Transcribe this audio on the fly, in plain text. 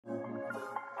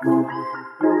Hey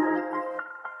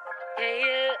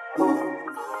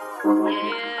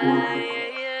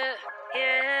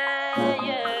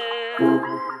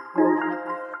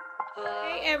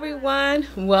everyone,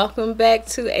 welcome back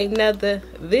to another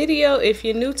video. If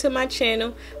you're new to my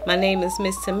channel, my name is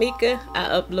Miss Tamika. I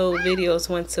upload videos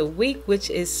once a week, which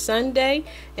is Sunday,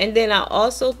 and then I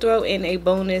also throw in a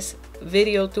bonus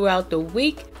video throughout the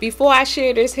week. Before I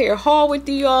share this hair haul with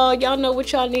you y'all know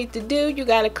what y'all need to do. You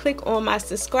got to click on my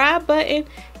subscribe button.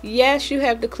 Yes, you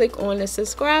have to click on the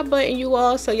subscribe button, you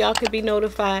all, so y'all can be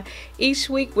notified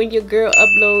each week when your girl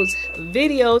uploads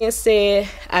videos. And said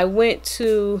I went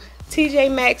to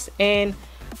Tjmaxx and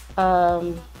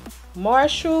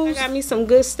Marshalls. I got me some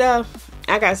good stuff.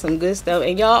 I got some good stuff,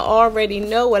 and y'all already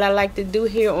know what I like to do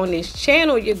here on this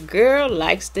channel. Your girl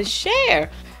likes to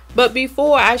share. But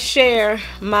before I share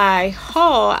my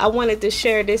haul, I wanted to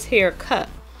share this hair cup.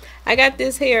 I got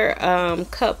this hair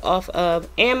cup off of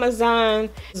Amazon.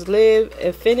 Live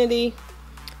Infinity.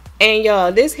 And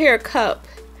y'all, this hair cup,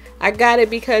 I got it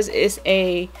because it's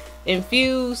a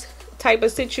infused type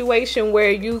of situation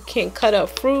where you can cut up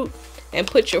fruit and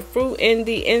put your fruit in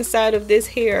the inside of this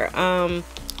hair,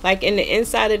 like in the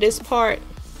inside of this part.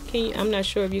 I'm not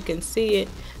sure if you can see it.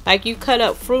 Like, you cut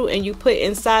up fruit and you put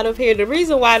inside of here. The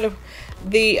reason why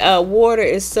the water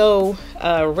is so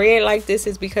red like this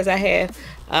is because I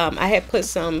had put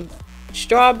some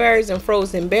strawberries and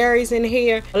frozen berries in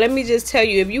here. Let me just tell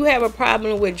you, if you have a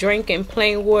problem with drinking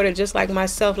plain water, just like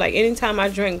myself, like anytime I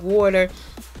drink water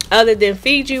other than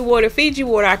Fiji water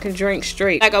I can drink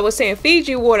straight. Like I was saying,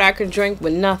 Fiji water I can drink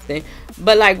with nothing.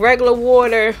 But like regular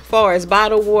water, as far as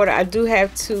bottled water, I do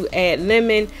have to add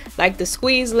lemon, like the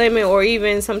squeezed lemon, or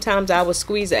even sometimes I would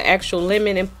squeeze an actual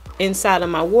lemon inside of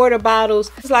my water bottles.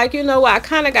 It's like, you know what, I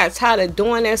kind of got tired of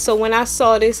doing that. So when I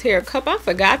saw this hair cup, I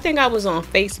forgot. I think I was on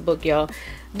Facebook, y'all.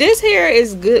 This hair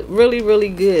is good, really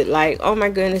good. Like, oh my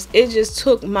goodness, it just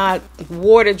took my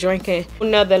water drinking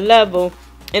another level.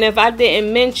 And if I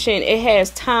didn't mention, it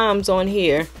has times on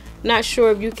here. Not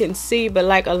sure if you can see, but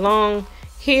like along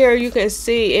here you can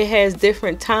see it has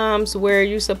different times where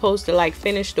you're supposed to like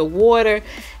finish the water.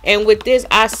 And with this,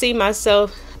 I see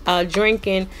myself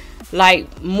drinking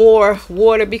like more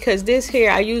water, because this here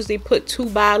I usually put 2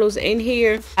 bottles in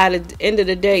here. At the end of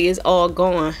the day, it's all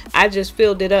gone. I just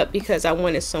filled it up because I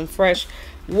wanted some fresh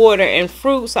water and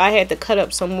fruit, so I had to cut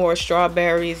up some more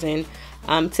strawberries. And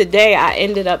today I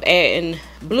ended up adding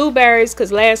blueberries,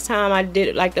 because last time I did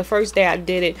it, like the first day I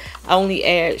did it, I only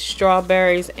add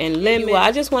strawberries and lemon. Well,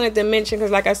 I just wanted to mention, because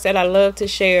like I said, I love to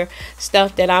share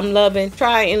stuff that I'm loving.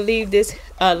 Try and leave this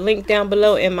link down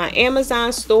below in my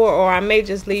Amazon store, or I may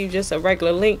just leave just a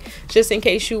regular link just in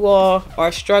case you all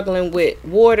are struggling with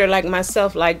water like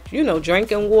myself, like, you know,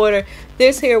 drinking water.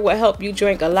 This here will help you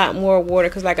drink a lot more water,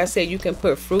 because like I said, you can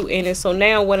put fruit in it. So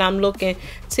now what I'm looking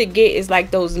to get is like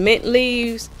those mint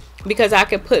leaves, because I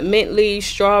can put mint leaves,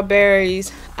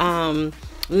 strawberries,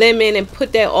 lemon, and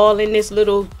put that all in this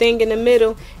little thing in the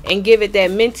middle and give it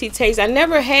that minty taste. I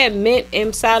never had mint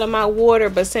inside of my water,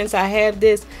 but since I have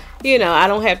this, you know, I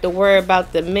don't have to worry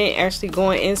about the mint actually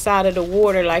going inside of the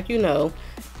water. Like, you know,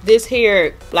 this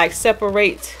here like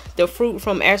separates the fruit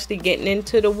from actually getting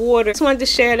into the water. Just wanted to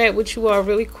share that with you all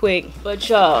really quick. But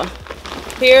y'all,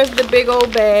 here's the big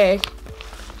old bag.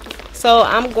 So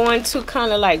I'm going to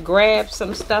kind of like grab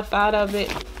some stuff out of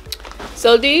it.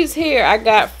 So these here I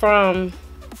got from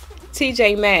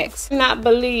Tjmaxx. Not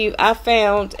believe I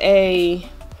found a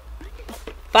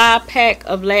 5-pack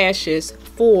of lashes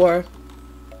for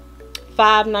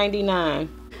 $5.99.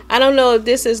 I don't know if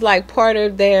this is like part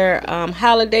of their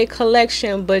holiday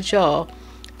collection, but y'all,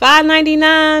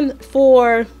 $5.99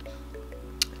 for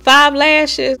 5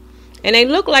 lashes, and they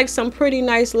look like some pretty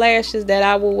nice lashes that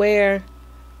I will wear.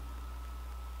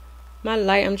 My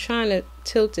light, I'm trying to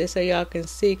tilt it so y'all can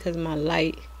see because my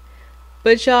light.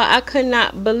 But y'all, I could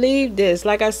not believe this.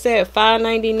 Like I said,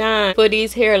 $5.99 for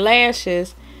these hair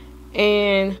lashes.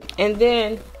 And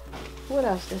then what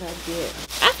else did I get?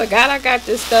 I forgot I got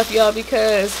this stuff, y'all,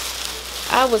 because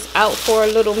I was out for a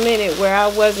little minute where I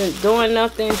wasn't doing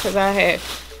nothing because I had,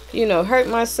 you know, hurt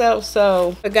myself.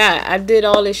 So I forgot I did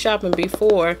all this shopping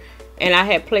before, and I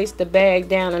had placed the bag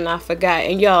down and I forgot.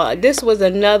 And y'all, this was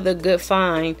another good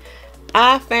find.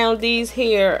 I found these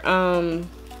here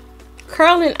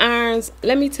curling irons.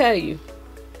 Let me tell you,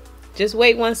 just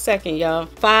wait 1 second, y'all.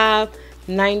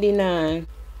 $5.99.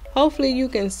 Hopefully you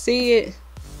can see it.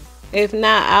 If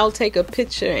not, I'll take a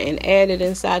picture and add it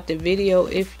inside the video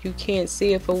if you can't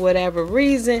see it for whatever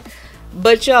reason.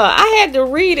 But y'all, I had to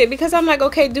read it because I'm like,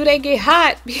 okay, do they get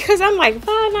hot? Because I'm like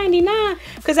 $5.99.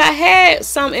 Because I had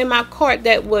some in my cart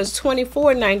that was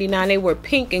 $24.99. They were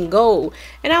pink and gold.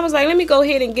 And I was like, let me go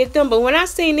ahead and get them. But when I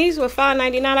seen these were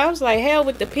 $5.99, I was like, hell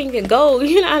with the pink and gold.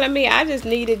 You know what I mean? I just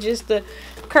needed just to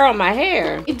curl my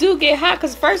hair. It do get hot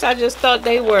because first I just thought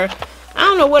they were, I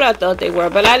don't know what I thought they were,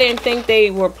 but I didn't think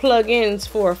they were plug-ins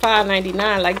for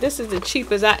 $5.99. Like, this is the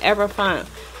cheapest I ever found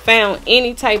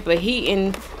any type of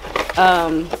heating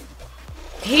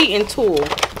tool.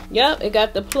 Yep, it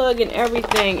got the plug and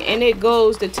everything, and it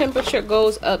goes, the temperature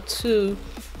goes up to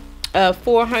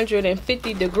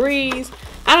 450 degrees.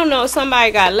 I don't know if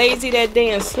somebody got lazy that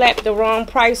day and slapped the wrong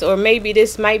price, or maybe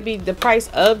this might be the price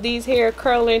of these hair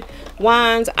curling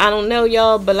wands. I don't know,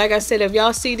 y'all, but like I said, if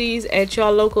y'all see these at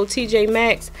y'all local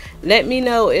Tjmaxx, let me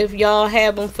know if y'all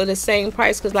have them for the same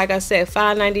price, because like I said,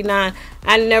 $5.99.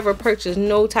 I never purchased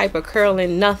no type of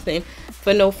curling nothing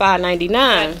for no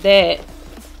 $5.99. That,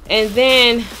 and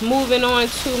then moving on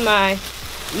to my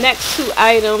next two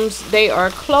items, they are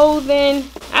clothing.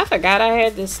 I forgot I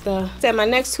had this stuff. So my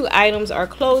next two items are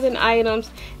clothing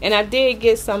items, and I did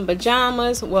get some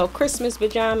pajamas, well, Christmas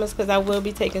pajamas, because I will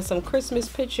be taking some Christmas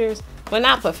pictures. Well,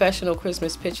 not professional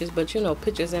Christmas pictures, but you know,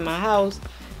 pictures in my house.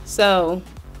 So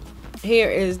here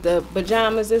is the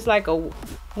pajamas. It's like a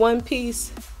one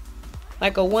piece,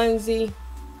 like a onesie,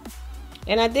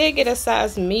 and I did get a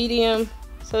size medium.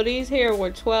 So these here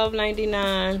were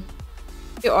 $12.99.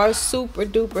 They are super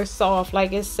duper soft.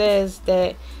 Like it says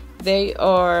that they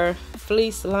are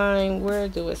fleece lined. Where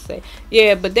do it say?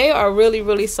 Yeah, but they are really,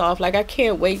 really soft. Like, I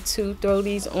can't wait to throw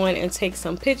these on and take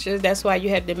some pictures. That's why you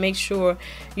have to make sure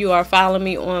you are following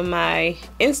me on my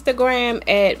Instagram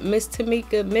at Miss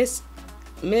Tamika,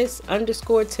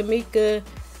 Miss_Tamika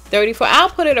 34. I'll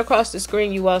put it across the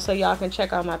screen, you all, so y'all can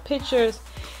check out my pictures.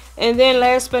 And then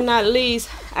last but not least,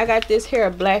 I got this here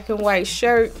black and white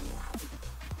shirt.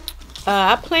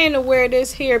 I plan to wear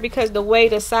this here because the way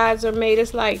the sides are made,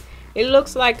 it's like, it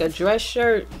looks like a dress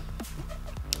shirt,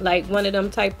 like one of them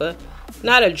type of,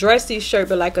 not a dressy shirt,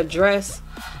 but like a dress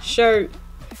shirt.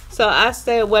 So I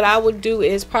said what I would do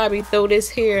is probably throw this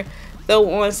here, throw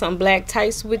on some black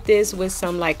tights with this, with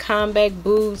some like combat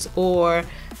boots, or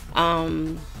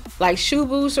like shoe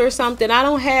boots or something. I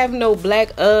don't have no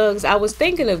black Uggs. I was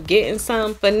thinking of getting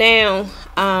some, but now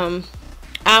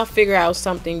I'll figure out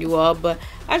something, you all. But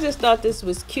I just thought this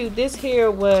was cute. This here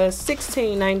was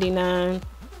 $16.99.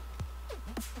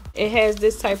 It has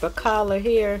this type of collar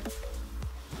here.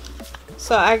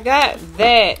 So I got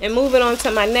that. And moving on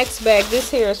to my next bag, this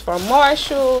here is from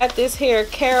Marshall. Got this here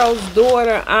Carol's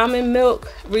Daughter Almond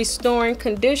Milk Restoring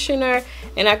Conditioner,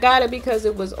 and I got it because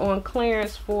it was on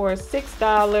clearance for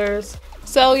 $6.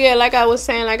 So yeah, like I was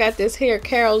saying, I got this here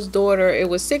Carol's Daughter. It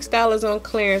was $6 on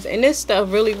clearance, and this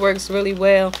stuff really works really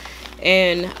well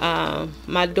in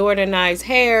my daughter and I's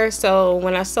hair. So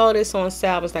when I saw this on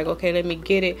sale, I was like, okay, let me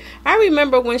get it. I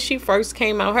remember when she first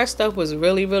came out, her stuff was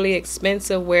really, really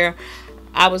expensive, where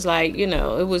I was like, you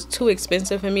know, it was too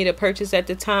expensive for me to purchase at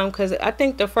the time, because I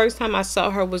think the first time I saw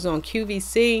her was on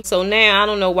QVC. So now I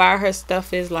don't know why her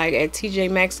stuff is like at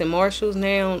Tjmaxx and Marshall's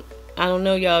now. I don't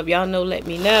know, y'all. If y'all know, let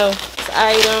me know. This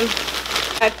item,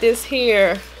 got this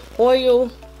here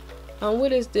oil.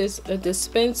 What is this? A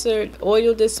dispenser,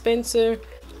 oil dispenser.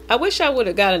 I wish I would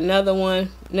have got another one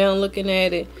now looking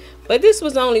at it, but this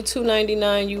was only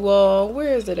 $2.99, you all.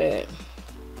 Where is it at?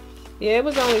 Yeah, it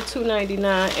was only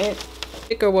 $2.99, and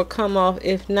sticker will come off.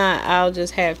 If not, I'll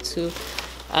just have to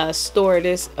store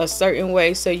this a certain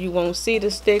way so you won't see the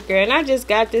sticker. And I just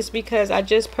got this because I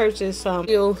just purchased some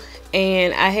oil,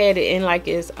 and I had it in like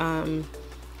this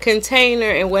container,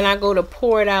 and when I go to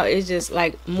pour it out, it's just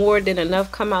like more than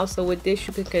enough come out. So with this,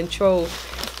 you can control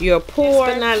your pour.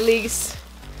 Last but not least,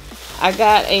 I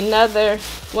got another,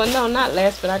 well, no, not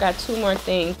last, but I got two more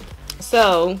things.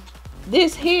 So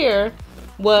this here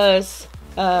was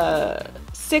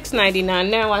 $6.99.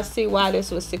 Now I see why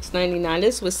this was $6.99.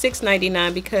 This was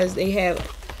 $6.99 because they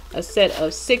have a set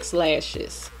of 6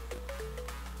 lashes.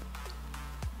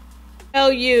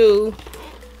 Tell you,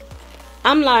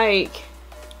 I'm like,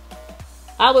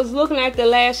 I was looking at the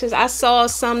lashes. I saw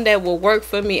some that will work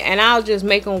for me, and I'll just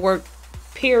make them work,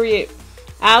 period.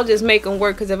 I'll just make them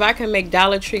work, because if I can make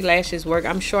Dollar Tree lashes work,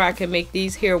 I'm sure I can make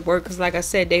these here work, because like I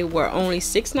said, they were only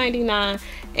 $6.99,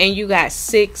 and you got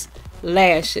 6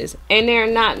 lashes, and they're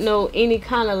not any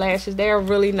kind of lashes. They're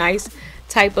really nice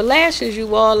type of lashes,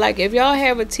 you all. Like, if y'all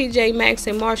have a Tjmaxx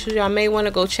and Marshall, y'all may want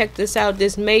to go check this out.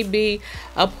 This may be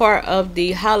a part of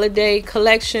the holiday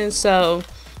collection. So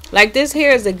like, this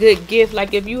here is a good gift.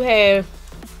 Like, if you have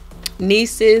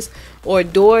nieces or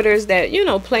daughters that, you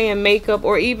know, play in makeup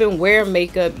or even wear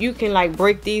makeup, you can like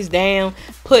break these down,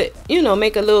 put, you know,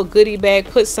 make a little goodie bag,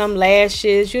 put some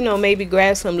lashes, you know, maybe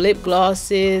grab some lip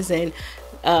glosses and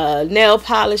nail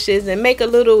polishes and make a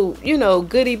little, you know,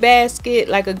 goodie basket,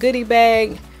 like a goodie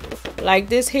bag. Like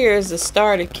this here is a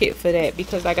starter kit for that,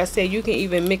 because like I said, you can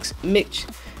even mix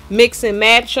and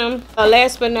match them.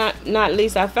 Last but not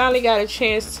least, I finally got a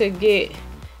chance to get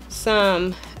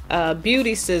some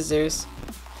beauty scissors.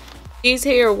 These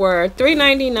here were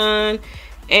 $3.99,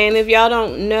 and if y'all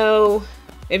don't know,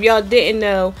 if y'all didn't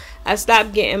know, I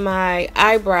stopped getting my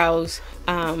eyebrows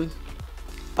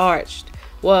arched.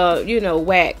 Well, you know,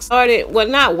 waxed. Well,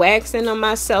 not waxing them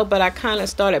myself, but I kind of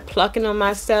started plucking them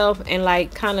myself and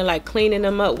like kind of like cleaning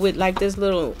them up with like this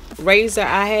little razor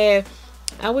I have.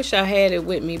 I wish I had it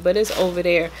with me, but it's over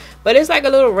there. But it's like a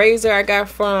little razor I got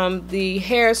from the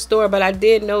hair store, but I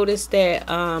did notice that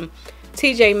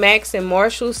Tjmaxx and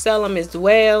Marshall sell them as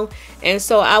well, and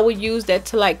so I would use that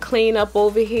to like clean up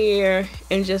over here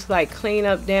and just like clean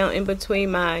up down in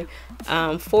between my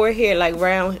forehead, like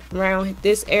around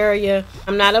this area.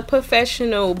 I'm not a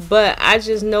professional, but I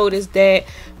just noticed that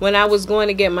when I was going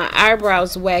to get my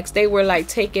eyebrows waxed, they were like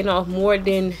taking off more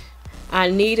than I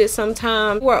needed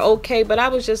sometimes. They were okay, but I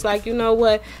was just like, you know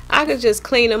what, I could just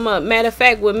clean them up. Matter of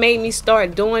fact, what made me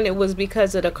start doing it was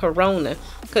because of the corona.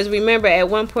 Because remember, at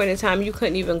one point in time, you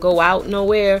couldn't even go out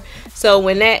nowhere. So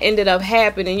when that ended up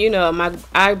happening, you know, my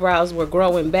eyebrows were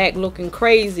growing back looking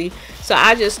crazy. So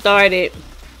I just started,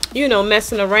 you know,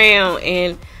 messing around,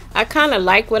 and I kind of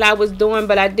liked what I was doing,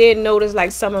 but I did notice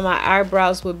like some of my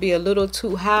eyebrows would be a little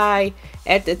too high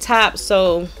at the top.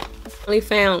 So I only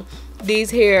found these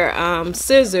here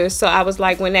scissors, so I was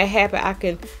like, when that happened, I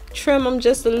can trim them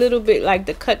just a little bit, like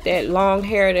to cut that long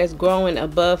hair that's growing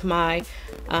above my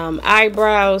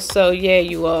eyebrows. So yeah,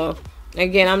 you all,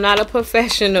 again, I'm not a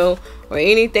professional or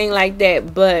anything like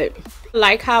that, but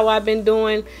like how I've been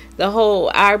doing the whole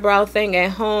eyebrow thing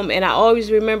at home. And I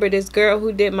always remember this girl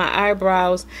who did my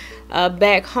eyebrows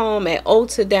back home at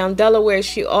Ulta down Delaware.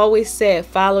 She always said,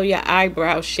 follow your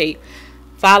eyebrow shape.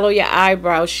 Follow your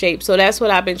eyebrow shape. So that's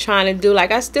what I've been trying to do.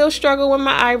 Like, I still struggle with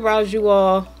my eyebrows, you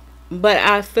all, but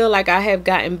I feel like I have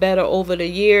gotten better over the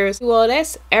years. Well,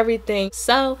 that's everything.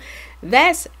 So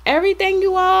that's everything,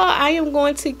 you all. I am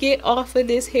going to get off of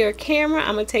this here camera.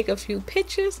 I'm going to take a few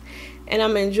pictures and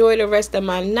I'm going to enjoy the rest of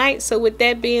my night. So with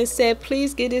that being said,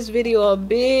 please give this video a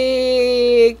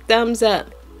big thumbs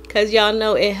up, because y'all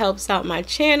know it helps out my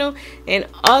channel. And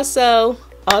also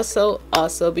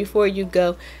before you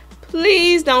go,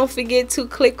 please don't forget to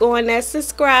click on that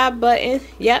subscribe button.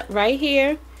 Yep, right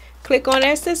here. Click on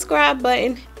that subscribe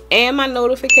button and my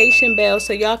notification bell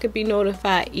so y'all can be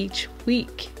notified each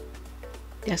week.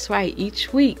 That's right,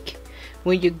 each week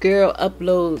when your girl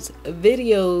uploads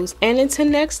videos. And until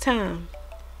next time,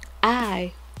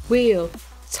 I will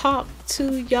talk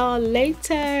to y'all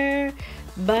later.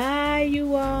 Bye,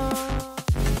 you all.